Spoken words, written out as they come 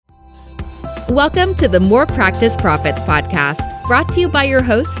Welcome to the More Practice Profits podcast, brought to you by your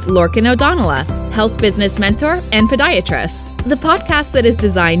host, Lorcan Donaile, health business mentor and podiatrist. The podcast that is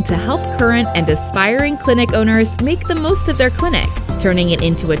designed to help current and aspiring clinic owners make the most of their clinic, turning it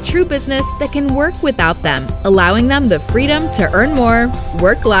into a true business that can work without them, allowing them the freedom to earn more,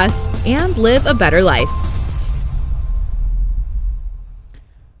 work less, and live a better life.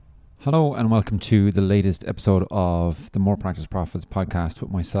 Hello and welcome to the latest episode of the More Practice Profits podcast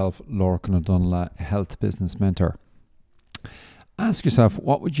with myself, Lorcan Donaile, health business mentor. Ask yourself,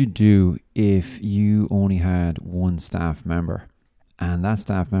 what would you do if you only had one staff member and that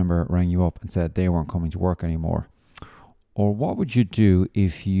staff member rang you up and said they weren't coming to work anymore? Or what would you do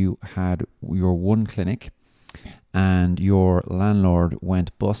if you had your one clinic and your landlord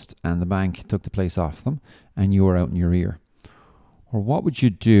went bust and the bank took the place off them and you were out in your ear? Or what would you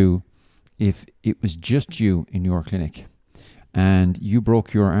do if it was just you in your clinic and you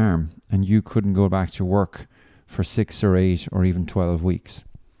broke your arm and you couldn't go back to work for 6 or 8 or even 12 weeks?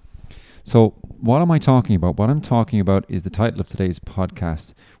 So what am I talking about? What I'm talking about is the title of today's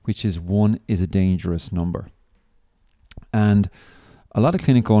podcast, which is "One is a Dangerous Number." And a lot of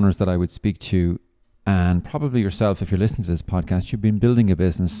clinic owners that I would speak to, and probably yourself if you're listening to this podcast, you've been building a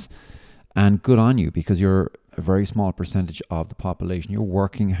business, and good on you, because you're a very small percentage of the population. You're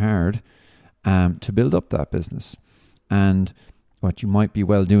working hard to build up that business. And what you might be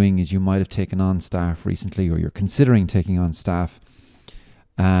well doing is you might have taken on staff recently, or you're considering taking on staff,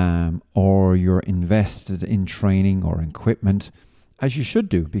 or you're invested in training or equipment, as you should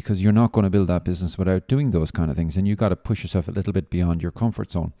do, because you're not going to build that business without doing those kind of things. And you've got to push yourself a little bit beyond your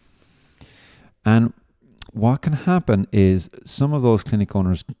comfort zone. And what can happen is some of those clinic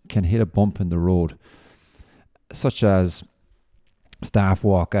owners can hit a bump in the road, such as staff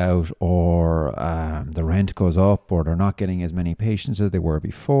walk out, or the rent goes up, or they're not getting as many patients as they were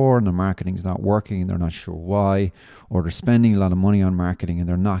before, and the marketing's not working and they're not sure why, or they're spending a lot of money on marketing and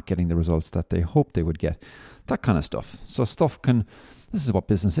they're not getting the results that they hoped they would get. That kind of stuff. So this is what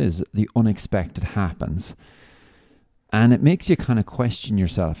business is. The unexpected happens. And it makes you kind of question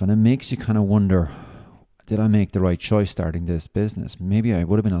yourself, and it makes you kind of wonder, did I make the right choice starting this business? Maybe I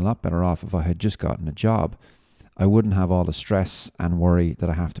would have been a lot better off if I had just gotten a job. I wouldn't have all the stress and worry that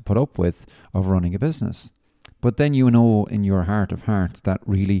I have to put up with of running a business. But then you know in your heart of hearts that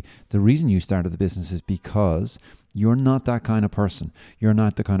really the reason you started the business is because you're not that kind of person. You're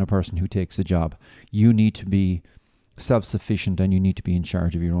not the kind of person who takes a job. You need to be self-sufficient and you need to be in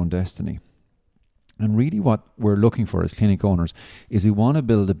charge of your own destiny. And really what we're looking for as clinic owners is we want to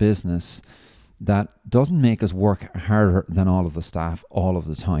build a business that doesn't make us work harder than all of the staff all of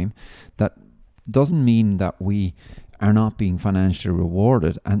the time. That doesn't mean that we are not being financially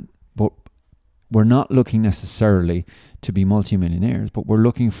rewarded, but we're not looking necessarily to be multimillionaires, but we're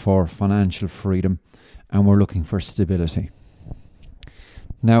looking for financial freedom and we're looking for stability.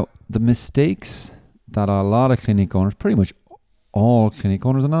 Now, the mistakes that a lot of clinic owners, pretty much all clinic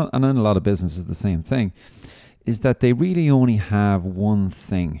owners, and in a lot of businesses the same thing, is that they really only have one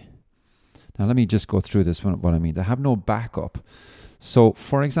thing. Now, let me just go through this, what I mean. They have no backup. So,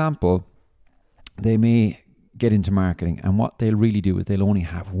 for example, they may get into marketing, and what they'll really do is they'll only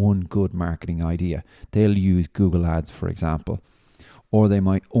have one good marketing idea. They'll use Google Ads, for example, or they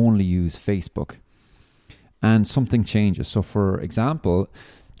might only use Facebook, and something changes. So, for example,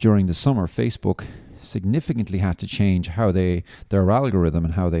 during the summer, Facebook significantly had to change how their algorithm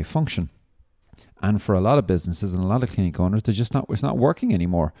and how they function. And for a lot of businesses and a lot of clinic owners, it's not working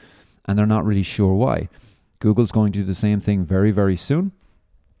anymore, and they're not really sure why. Google's going to do the same thing very, very soon.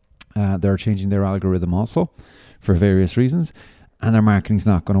 They're changing their algorithm also for various reasons, and their marketing's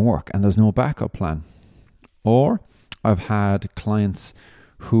not going to work, and there's no backup plan. Or I've had clients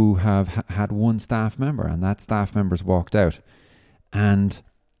who have had one staff member, and that staff member's walked out, and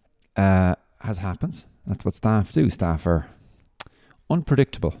as happens, that's what staff do. Staff are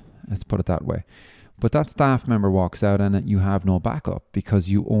unpredictable, let's put it that way. But that staff member walks out and you have no backup because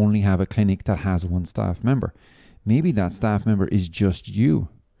you only have a clinic that has one staff member. Maybe that staff member is just you.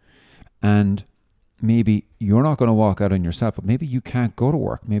 And maybe you're not going to walk out on yourself, but maybe you can't go to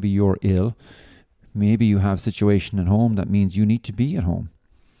work. Maybe you're ill. Maybe you have a situation at home that means you need to be at home.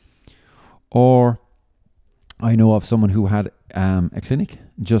 Or I know of someone who had a clinic,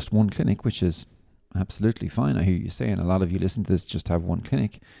 just one clinic, which is absolutely fine. I hear you saying, a lot of you listen to this, just have one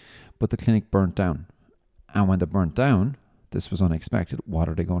clinic, but the clinic burnt down. And when they burnt down, this was unexpected. What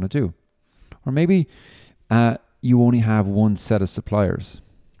are they going to do? Or maybe you only have one set of suppliers.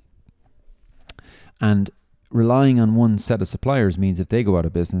 And relying on one set of suppliers means if they go out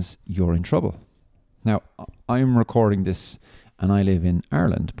of business, you're in trouble. Now, I'm recording this and I live in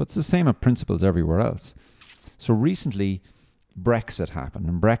Ireland, but it's the same principles everywhere else. So recently, Brexit happened.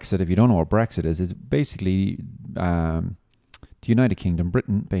 And Brexit, if you don't know what Brexit is basically the United Kingdom,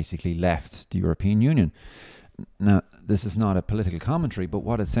 Britain, basically left the European Union. Now, this is not a political commentary, but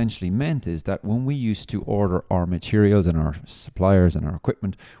what essentially meant is that when we used to order our materials and our suppliers and our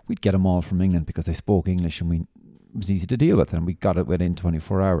equipment, we'd get them all from England because they spoke English and it was easy to deal with, and we got it within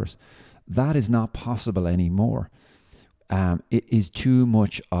 24 hours. That is not possible anymore. It is too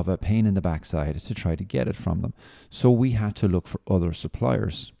much of a pain in the backside to try to get it from them. So we had to look for other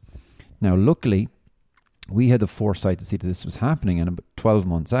suppliers. Now, luckily, we had the foresight to see that this was happening, and about 12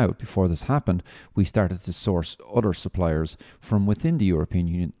 months out before this happened, we started to source other suppliers from within the European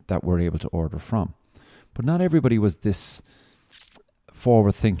Union that we're able to order from. But not everybody was this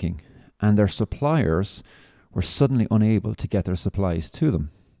forward thinking, and their suppliers were suddenly unable to get their supplies to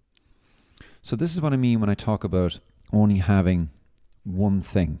them. So this is what I mean when I talk about only having one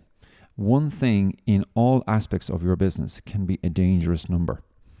thing. One thing in all aspects of your business can be a dangerous number.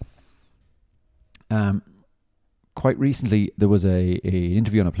 Quite recently, there was a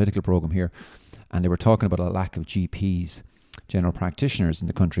interview on a political program here, and they were talking about a lack of GPs, general practitioners in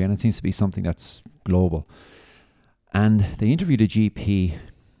the country, and it seems to be something that's global. And they interviewed a GP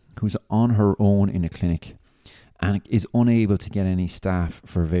who's on her own in a clinic and is unable to get any staff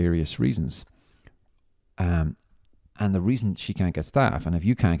for various reasons. And the reason she can't get staff, and if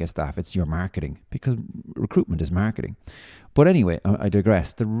you can't get staff, it's your marketing, because recruitment is marketing. But anyway, I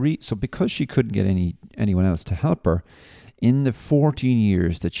digress. So because she couldn't get anyone else to help her, in the 14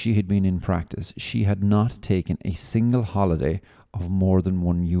 years that she had been in practice, she had not taken a single holiday of more than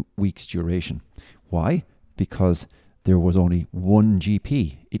 1 week's duration. Why? Because there was only one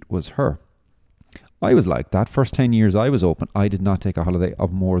GP. It was her. I was like that. First 10 years I was open, I did not take a holiday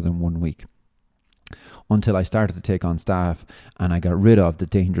of more than 1 week, until I started to take on staff, and I got rid of the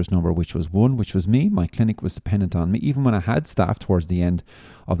dangerous number, which was one, which was me. My clinic was dependent on me. Even when I had staff towards the end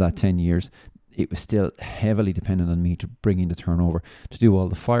of that 10 years, it was still heavily dependent on me to bring in the turnover, to do all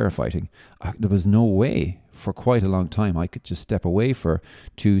the firefighting. There was no way for quite a long time I could just step away for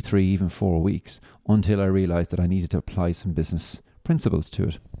 2, 3, even 4 weeks, until I realized that I needed to apply some business principles to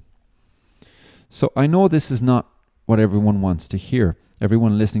it. So I know this is not what everyone wants to hear.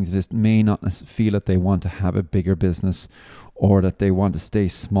 Everyone listening to this may not feel that they want to have a bigger business, or that they want to stay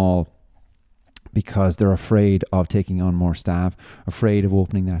small because they're afraid of taking on more staff, afraid of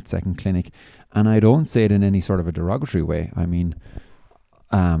opening that second clinic. And I don't say it in any sort of a derogatory way. I mean,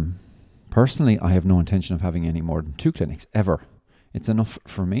 personally, I have no intention of having any more than 2 clinics ever. It's enough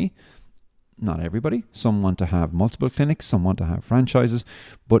for me. Not everybody. Some want to have multiple clinics, some want to have franchises,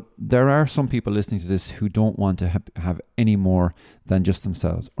 but there are some people listening to this who don't want to have any more than just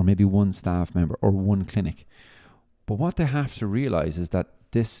themselves, or maybe one staff member or one clinic. But what they have to realize is that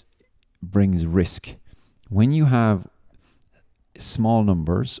this brings risk. When you have small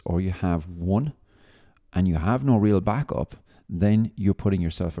numbers, or you have one and you have no real backup, then you're putting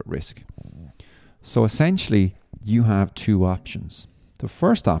yourself at risk. So essentially, you have 2 options. The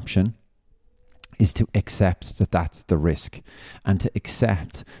first option is to accept that that's the risk, and to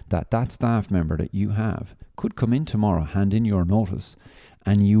accept that that staff member that you have could come in tomorrow, hand in your notice,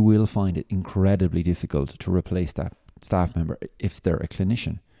 and you will find it incredibly difficult to replace that staff member if they're a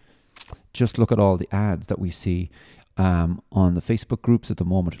clinician. Just look at all the ads that we see on the Facebook groups at the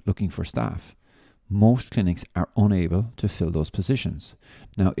moment looking for staff. Most clinics are unable to fill those positions.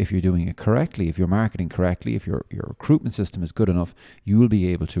 Now, if you're doing it correctly, if you're marketing correctly, if your recruitment system is good enough, you will be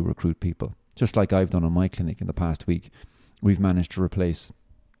able to recruit people. Just like I've done on my clinic in the past week, we've managed to replace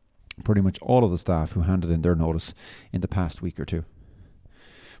pretty much all of the staff who handed in their notice in the past week or 2.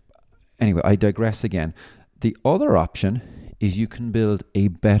 Anyway, I digress again. The other option is you can build a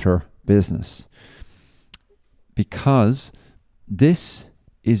better business, because this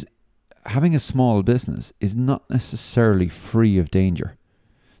is, having a small business is not necessarily free of danger.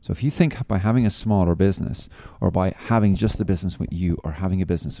 So if you think by having a smaller business, or by having just a business with you, or having a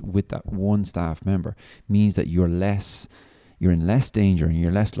business with that one staff member, means that you're in less danger and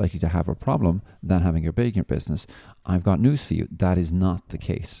you're less likely to have a problem than having a bigger business, I've got news for you. That is not the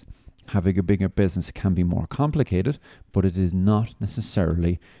case. Having a bigger business can be more complicated, but it is not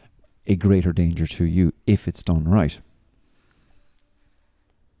necessarily a greater danger to you if it's done right.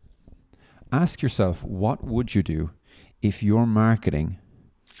 Ask yourself, what would you do if your marketing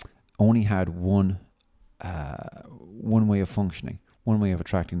only had one way of functioning, one way of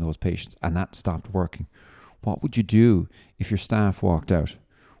attracting those patients, and that stopped working? What would you do if your staff walked out?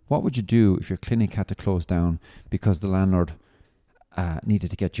 What would you do if your clinic had to close down because the landlord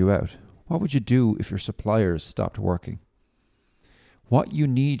needed to get you out? What would you do if your suppliers stopped working? What you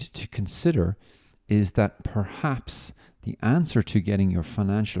need to consider is that perhaps the answer to getting your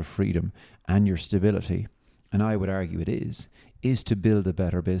financial freedom and your stability, and I would argue it is to build a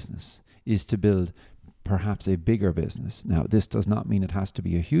better business, is to build perhaps a bigger business. Now, this does not mean it has to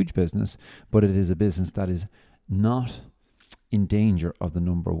be a huge business, but it is a business that is not in danger of the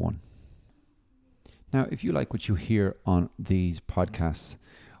number one. Now, if you like what you hear on these podcasts,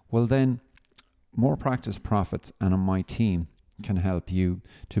 well then, More Practice Profits and my team can help you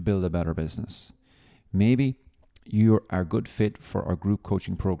to build a better business. Maybe you're a good fit for our group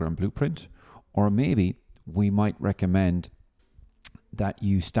coaching program Blueprint, or maybe we might recommend that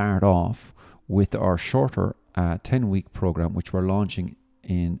you start off with our shorter 10-week program, which we're launching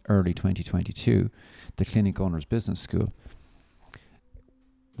in early 2022, the Clinic Owners Business School.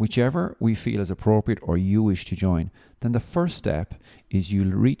 Whichever we feel is appropriate or you wish to join, then the first step is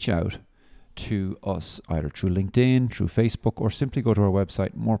you'll reach out to us either through LinkedIn, through Facebook, or simply go to our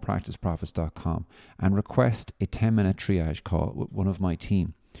website, morepracticeprofits.com, and request a 10-minute triage call with one of my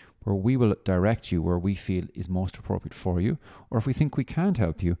team, where we will direct you where we feel is most appropriate for you, or if we think we can't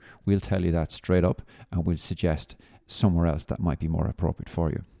help you, we'll tell you that straight up and we'll suggest somewhere else that might be more appropriate for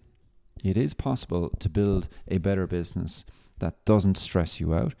you. It is possible to build a better business that doesn't stress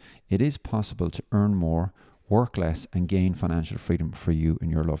you out. It is possible to earn more, work less, and gain financial freedom for you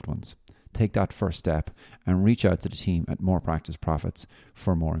and your loved ones. Take that first step and reach out to the team at More Practice Profits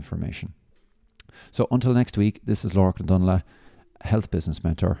for more information. So until next week, this is Lorcan Donaile, Health Business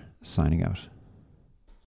Mentor, signing out.